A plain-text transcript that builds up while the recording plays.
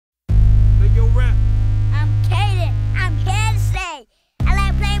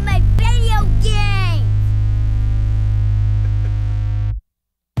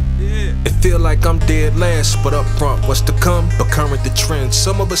like I'm dead last, but up front, what's to come? But current the trend.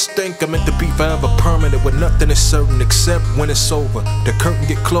 Some of us think I'm meant to be forever permanent, with nothing is certain except when it's over. The curtain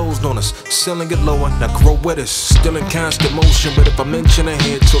get closed on us, ceiling get lower, now grow with us. Still in constant motion, but if I mention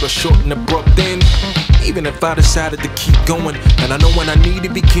ahead till the short and abrupt end, even if I decided to keep going, and I know when I need to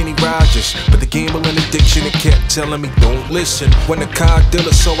be Kenny Rogers, but the gambling addiction, it kept telling me don't listen. When the car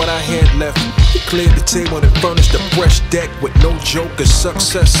dealer saw what I had left, he cleared the table and furnished a fresh deck with no jokers.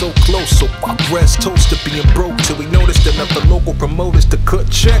 Success so close, so I press toast to being broke till we noticed enough the local promoters to cut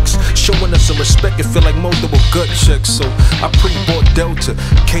checks, showing us some respect and feel like multiple gut checks. So I pre-bought Delta,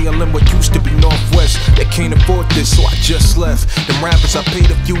 KLM, what used to be Northwest. They can't afford this, so I just left. Them rappers I paid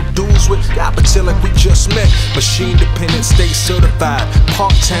a few dues with, I pretend like we just met. Machine dependent, stay certified,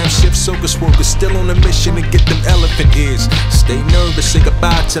 part-time shift circus workers, still on a mission to get them elephant ears. Stay nervous, say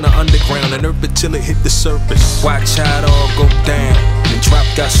goodbye to the underground and earth it till it hit the surface. Watch how it all go down. The drop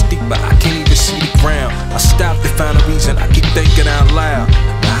got steep, but I can't even see the ground. I stopped to find a reason, I keep thinking out loud.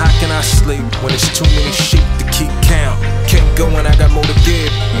 Now how can I sleep when it's too many sheep to keep count? Can't go when I got more to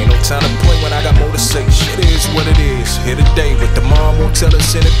give, ain't no time to play when I got more to say. Shit is what it is, here today, but tomorrow won't tell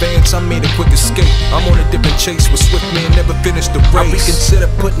us in advance. I made a quick escape, I'm on a different chase with swift men, never finished the race. I reconsider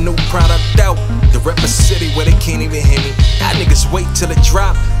putting no product out, the rep a city where they can't even hear me. Y'all niggas wait till it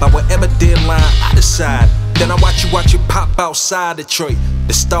drop, by whatever deadline I decide. Then I watch it pop outside Detroit.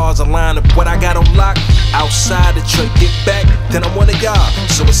 The stars align up what I got on lock outside Detroit. Get back, then I'm one of y'all,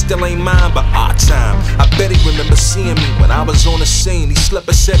 so it still ain't mine, but our time. I bet he remember seeing me when I was on the scene. He slept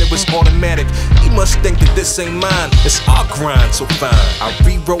and said it was automatic. He must think that this ain't mine, it's our grind, so fine. I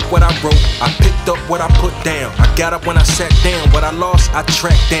rewrote what I wrote, I picked up what I put down. I got up when I sat down, what I lost, I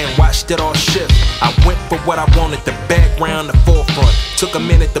tracked down. Watched it all shift, I went for what I wanted, the background, the forefront. Took a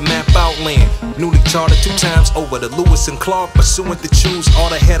minute to map out land, newly charted 2 times over the Lewis and Clark, pursuing to choose all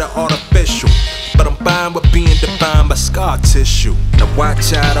the head of artificial. But I'm fine with being defined by scar tissue. Now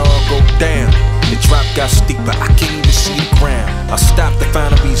watch how it all go down. The drop got steeper, I can't even see the ground. I stopped to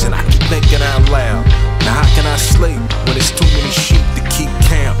find a reason, I keep thinking out loud. Now how can I sleep when it's too many sheep to keep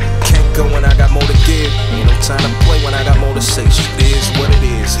count? Can't go when I got more to give, ain't no time to play when I got more to say. Shit is what it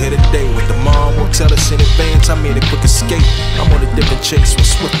is, here today with tomorrow won't tell us in advance. I made a quick escape, I'm on a different chase with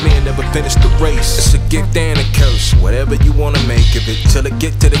swift men, never finished the race. It's a gift and a curse, whatever you wanna make of it, till it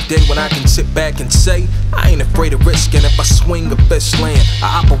get to the day when I can sit back and say I ain't afraid of risking. If I swing a fist land,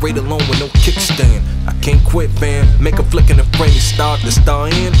 I operate alone with no kickstand. I can't quit, fam, make a flick in the frame, start to star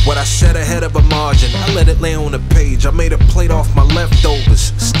in what I said ahead of a margin. I let it lay on the page, I made a plate off my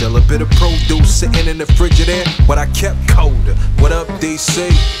leftovers. Still a bit of produce sitting in the Frigidaire, what I kept colder. What up,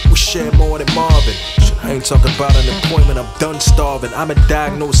 DC? We share more than Marvin. Shit, I ain't talking about unemployment, I'm done starving. I'm a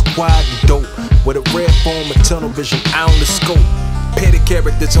diagnosed quiet and dope, with a rare form of tunnel vision out the scope. Petty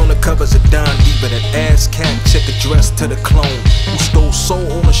characters on the covers of Don Deep, and an ass cat chick addressed to the clone who stole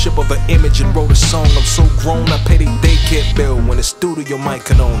sole ownership of an image and wrote a song. I'm so grown, I pay the daycare bill when the studio mic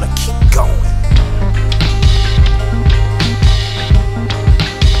on. I keep going.